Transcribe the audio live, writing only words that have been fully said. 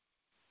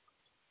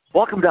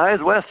Welcome to Eyes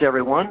West,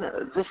 everyone.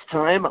 This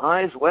time,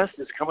 Eyes West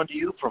is coming to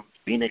you from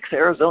Phoenix,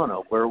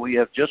 Arizona, where we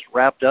have just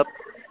wrapped up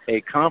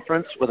a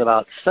conference with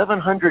about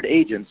 700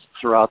 agents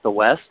throughout the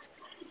West,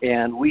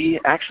 and we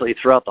actually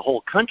throughout the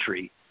whole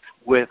country,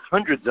 with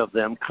hundreds of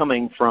them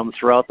coming from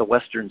throughout the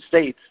western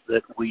states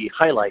that we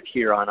highlight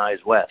here on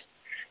Eyes West.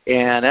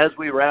 And as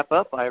we wrap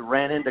up, I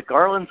ran into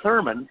Garland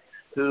Thurman,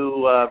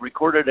 who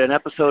recorded an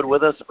episode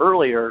with us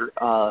earlier,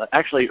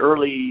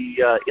 early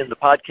in the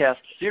podcast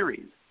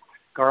series.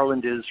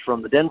 Garland is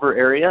from the Denver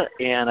area,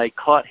 and I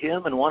caught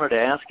him and wanted to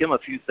ask him a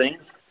few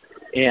things.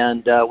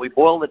 And we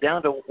boiled it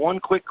down to one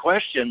quick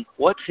question.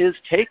 What's his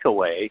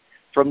takeaway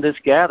from this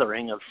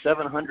gathering of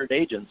 700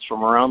 agents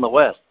from around the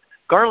West?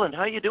 Garland,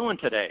 how you doing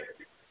today?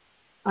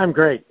 I'm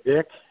great,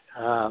 Dick.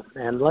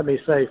 And let me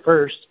say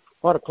first,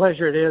 what a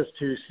pleasure it is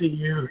to see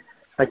you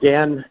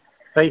again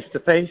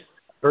face-to-face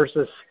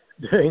versus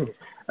doing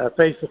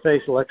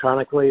face-to-face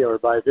electronically or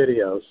by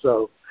video.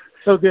 So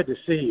good to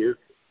see you.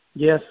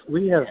 Yes,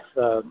 we have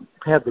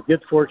had the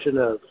good fortune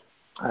of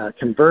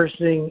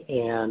conversing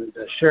and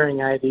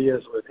sharing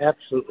ideas with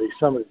absolutely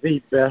some of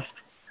the best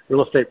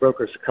real estate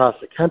brokers across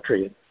the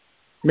country,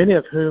 many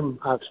of whom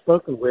I've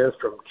spoken with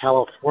from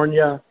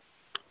California,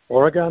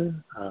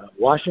 Oregon,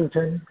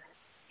 Washington,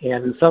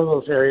 and in some of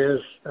those areas,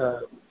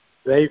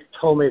 they've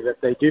told me that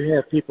they do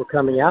have people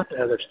coming out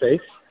to other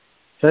states,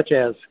 such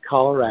as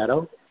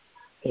Colorado.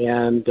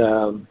 And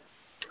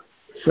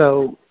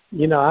so,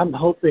 I'm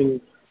hoping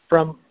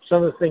from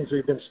some of the things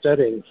we've been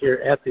studying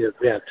here at the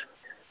event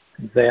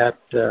that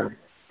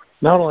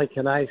not only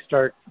can I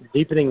start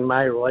deepening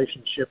my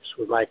relationships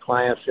with my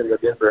clients in the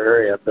Denver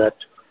area, but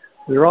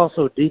we're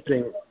also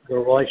deepening the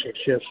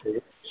relationships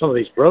with some of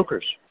these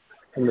brokers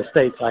in the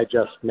states I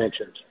just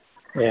mentioned.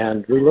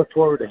 And we look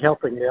forward to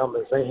helping them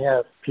as they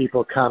have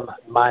people come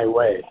my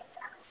way.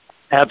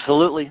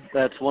 Absolutely.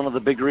 That's one of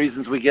the big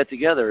reasons we get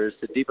together, is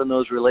to deepen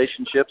those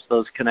relationships,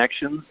 those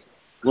connections,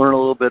 learn a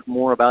little bit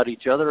more about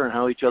each other and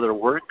how each other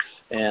works,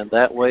 and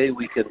that way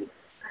we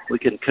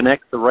can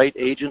connect the right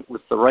agent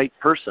with the right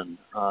person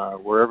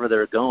wherever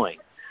they're going.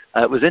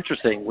 It was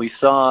interesting. We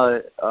saw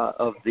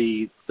of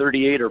the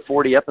 38 or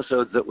 40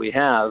 episodes that we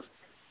have,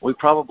 we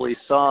probably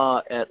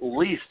saw at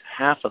least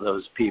half of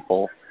those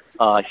people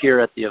here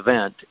at the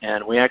event,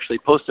 and we actually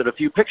posted a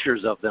few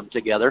pictures of them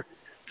together.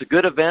 It's a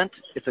good event.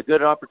 It's a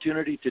good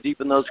opportunity to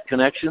deepen those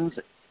connections,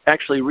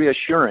 actually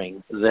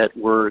reassuring that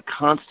we're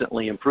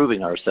constantly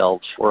improving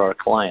ourselves for our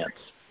clients.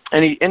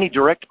 Any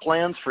direct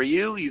plans for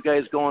you? You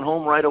guys going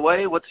home right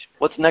away?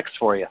 What's next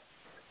for you?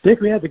 Dick,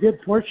 we had the good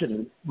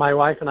fortune, my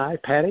wife and I,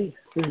 Patty,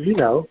 who you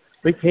know,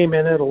 we came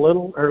in a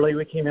little early.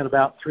 We came in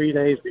about 3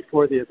 days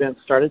before the event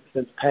started,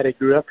 since Patty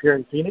grew up here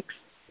in Phoenix.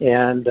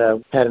 And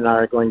Pat and I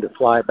are going to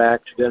fly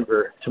back to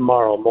Denver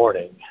tomorrow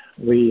morning.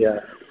 We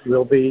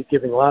will be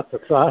giving lots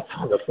of thoughts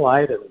on the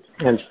flight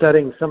and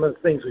studying some of the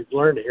things we've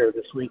learned here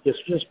this week. It's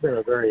just been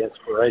a very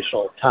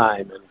inspirational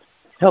time and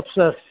helps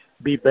us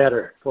be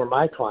better for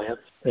my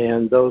clients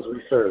and those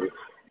we serve.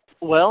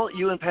 Well,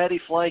 you and Patty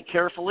fly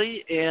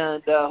carefully,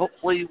 and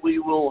hopefully we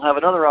will have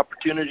another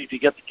opportunity to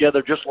get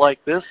together just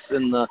like this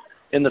in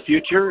the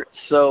future.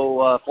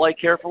 So fly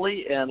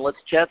carefully, and let's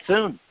chat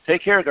soon.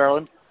 Take care,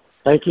 Garland.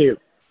 Thank you.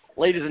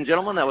 Ladies and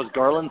gentlemen, that was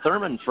Garland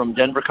Thurman from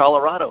Denver,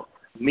 Colorado,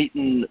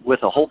 meeting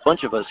with a whole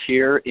bunch of us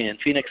here in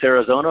Phoenix,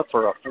 Arizona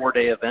for a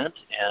 4-day event,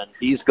 and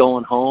he's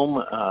going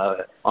home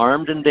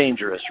armed and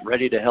dangerous,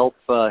 ready to help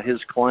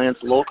his clients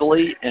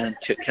locally and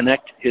to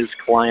connect his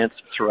clients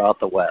throughout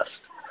the West.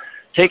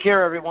 Take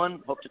care,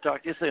 everyone. Hope to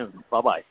talk to you soon. Bye-bye.